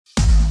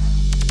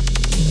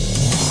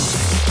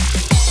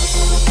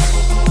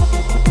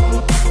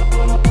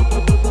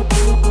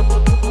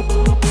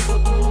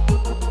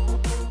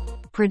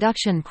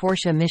production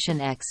Porsche Mission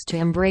X to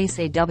embrace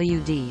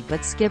AWD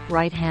but skip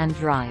right-hand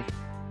drive.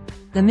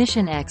 The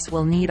Mission X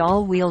will need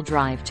all-wheel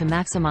drive to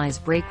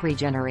maximize brake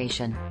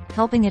regeneration,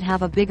 helping it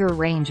have a bigger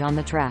range on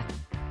the track.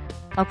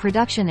 A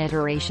production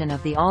iteration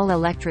of the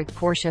all-electric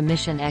Porsche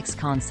Mission X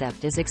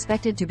concept is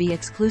expected to be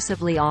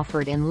exclusively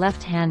offered in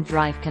left-hand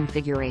drive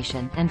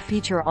configuration and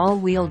feature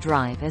all-wheel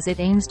drive as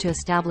it aims to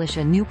establish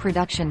a new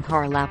production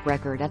car lap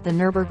record at the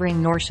Nurburgring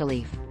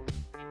Nordschleife.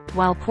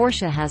 While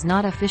Porsche has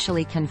not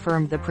officially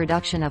confirmed the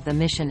production of the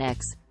Mission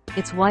X,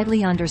 it's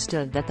widely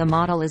understood that the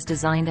model is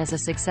designed as a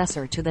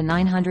successor to the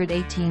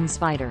 918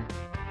 Spyder.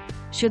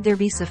 Should there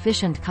be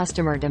sufficient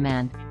customer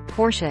demand,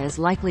 Porsche is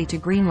likely to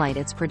greenlight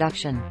its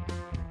production.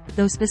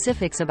 Though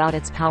specifics about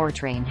its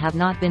powertrain have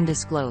not been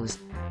disclosed,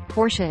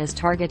 Porsche is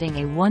targeting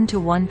a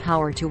 1:1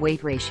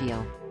 power-to-weight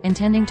ratio,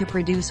 intending to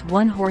produce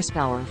 1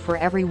 horsepower for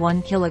every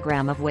 1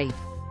 kilogram of weight.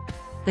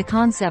 The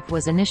concept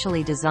was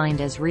initially designed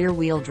as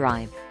rear-wheel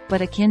drive,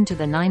 but akin to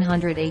the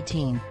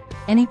 918,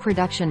 any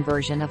production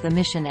version of the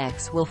Mission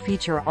X will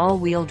feature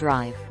all-wheel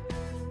drive.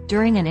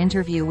 During an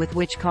interview with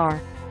Which Car?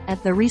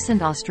 At the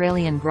recent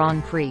Australian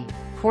Grand Prix,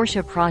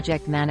 Porsche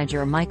project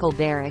manager Michael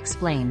Baer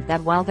explained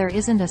that while there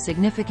isn't a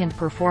significant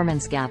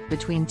performance gap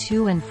between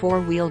 2- and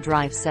 4-wheel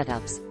drive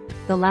setups,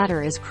 the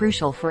latter is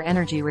crucial for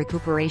energy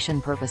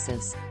recuperation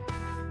purposes.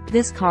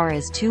 This car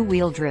is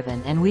 2-wheel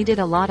driven and we did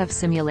a lot of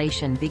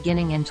simulation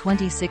beginning in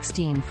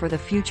 2016 for the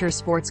future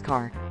sports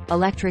car,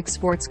 electric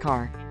sports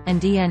car, and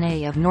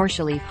DNA of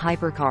Nordschleife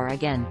hypercar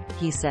again,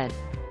 he said.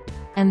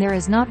 And there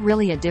is not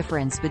really a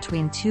difference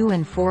between 2-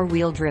 and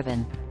 4-wheel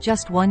driven,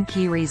 just one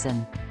key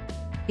reason.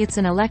 It's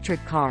an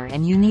electric car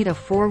and you need a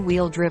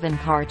 4-wheel driven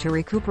car to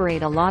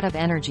recuperate a lot of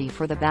energy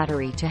for the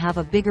battery to have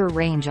a bigger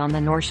range on the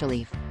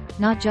Nordschleife,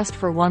 not just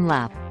for 1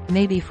 lap,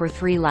 maybe for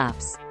 3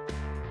 laps.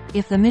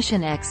 If the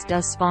Mission X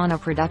does spawn a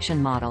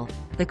production model,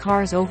 the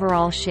car's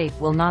overall shape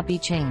will not be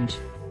changed.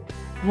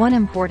 One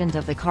important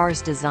of the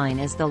car's design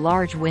is the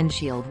large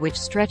windshield which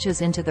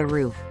stretches into the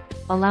roof,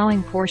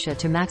 allowing Porsche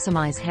to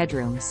maximize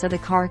headroom so the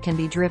car can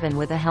be driven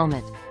with a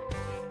helmet.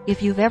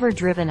 If you've ever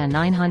driven a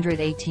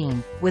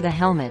 918 with a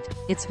helmet,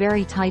 it's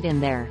very tight in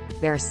there,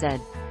 Baer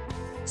said.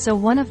 So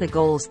one of the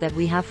goals that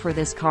we have for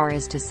this car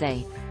is to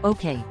say,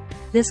 okay,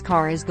 this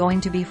car is going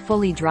to be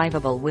fully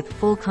drivable with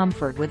full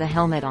comfort with a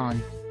helmet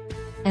on.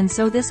 And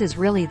so this is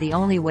really the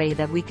only way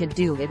that we could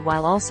do it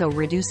while also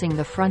reducing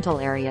the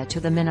frontal area to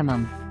the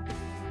minimum.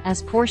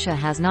 As Porsche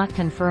has not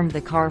confirmed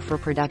the car for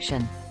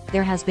production,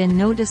 there has been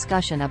no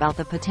discussion about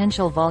the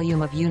potential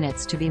volume of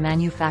units to be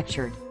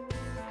manufactured.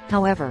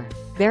 However,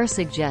 Baer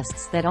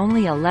suggests that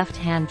only a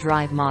left-hand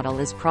drive model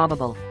is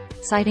probable,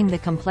 citing the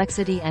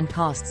complexity and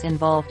costs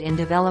involved in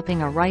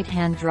developing a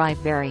right-hand drive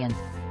variant.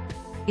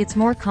 It's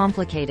more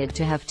complicated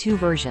to have 2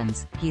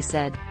 versions, he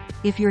said.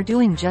 If you're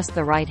doing just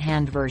the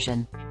right-hand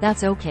version,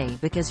 that's okay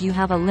because you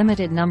have a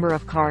limited number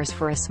of cars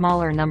for a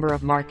smaller number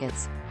of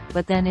markets.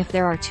 But then if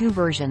there are 2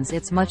 versions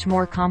it's much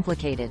more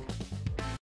complicated.